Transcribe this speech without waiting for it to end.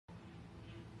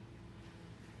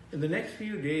In the next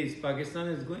few days, Pakistan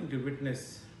is going to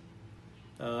witness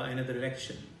another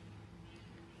election.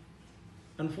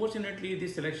 Unfortunately,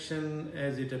 this election,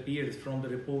 as it appears from the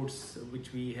reports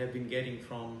which we have been getting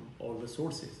from all the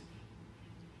sources,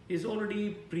 is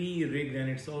already pre-rigged and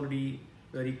it's already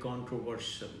very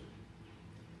controversial.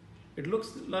 It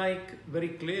looks like very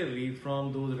clearly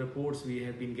from those reports we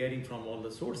have been getting from all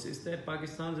the sources that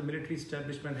Pakistan's military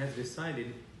establishment has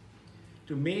decided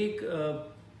to make a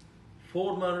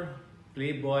former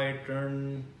playboy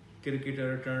turned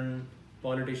cricketer turned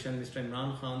politician, Mr.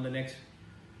 Imran Khan, the next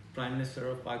Prime Minister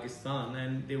of Pakistan,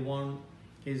 and they want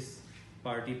his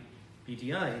party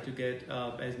PTI to get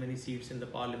as many seats in the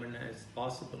parliament as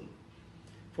possible.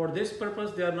 For this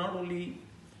purpose, they are not only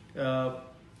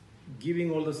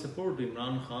giving all the support to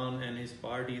Imran Khan and his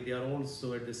party, they are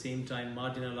also at the same time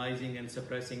marginalizing and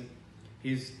suppressing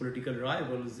his political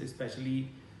rivals, especially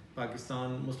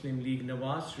Pakistan Muslim League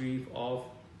Nawaz Sharif of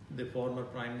the former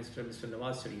Prime Minister Mr.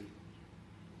 Nawaz Sharif.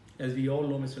 As we all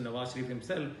know, Mr. Nawaz Sharif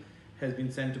himself has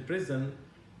been sent to prison,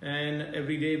 and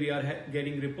every day we are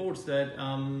getting reports that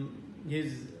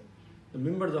the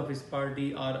members of his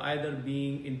party are either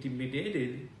being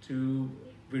intimidated to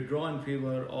withdraw in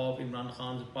favor of Imran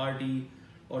Khan's party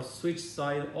or switch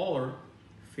side or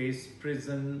face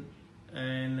prison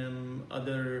and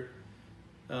other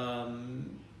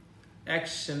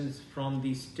actions from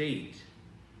the state.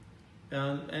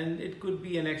 And it could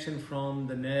be an action from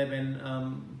the NAB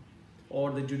and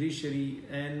or the judiciary,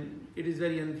 and it is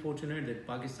very unfortunate that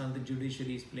Pakistan, the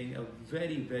judiciary, is playing a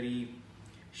very, very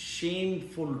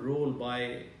shameful role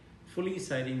by fully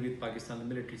siding with Pakistan, the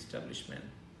military establishment.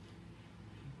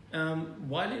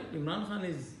 While Imran Khan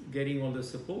is getting all the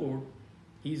support,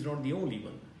 he's not the only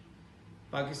one.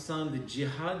 Pakistan, the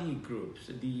jihadi groups,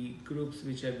 the groups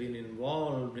which have been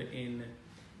involved in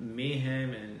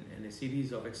mayhem and a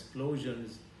series of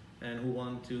explosions and who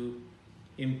want to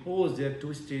impose their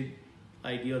twisted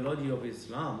ideology of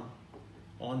Islam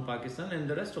on Pakistan and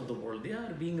the rest of the world, they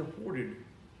are being afforded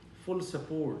full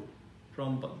support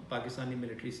from Pakistani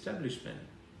military establishment.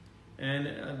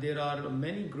 And there are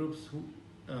many groups who,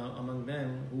 among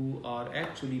them who are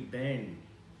actually banned.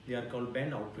 They are called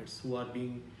banned outfits, who are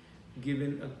being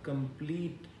given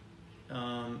complete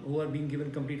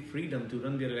freedom to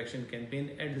run their election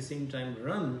campaign, at the same time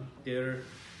run their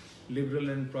liberal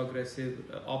and progressive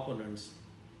opponents.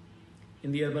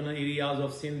 In the urban areas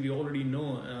of Sindh, we already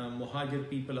know Muhajir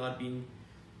people are being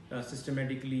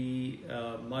systematically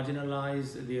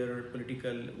marginalized. Their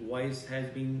political voice has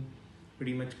been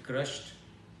pretty much crushed.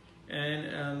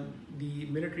 And the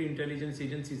military intelligence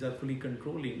agencies are fully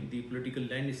controlling the political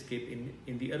landscape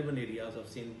in the urban areas of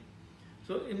Sindh.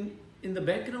 So in the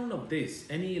background of this,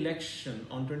 any election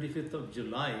on 25th of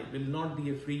July will not be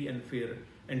a free and fair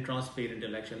and transparent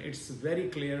election. It's very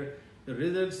clear the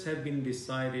results have been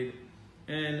decided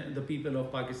and the people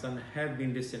of Pakistan have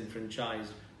been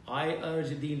disenfranchised. I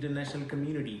urge the international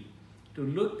community to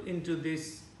look into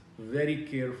this very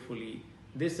carefully.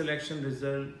 This election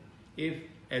result, if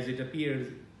as it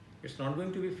appears, it's not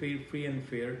going to be free and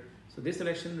fair. So this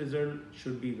election result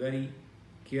should be very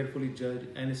carefully judged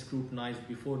and scrutinized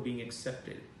before being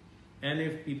accepted. And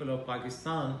if people of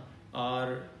Pakistan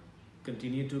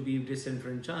continue to be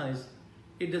disenfranchised,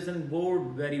 it doesn't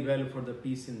bode very well for the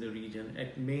peace in the region.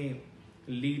 It may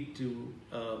lead to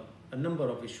a number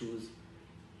of issues,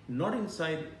 not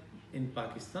inside in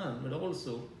Pakistan, but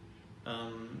also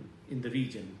in the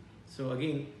region. So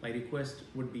again, my request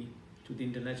would be to the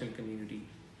international community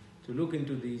to look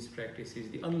into these practices,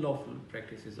 the unlawful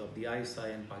practices of the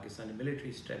ISI and Pakistani military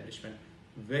establishment,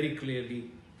 very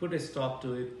clearly put a stop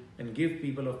to it and give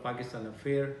people of Pakistan a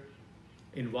fair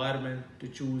environment to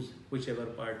choose whichever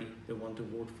party they want to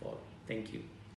vote for. Thank you.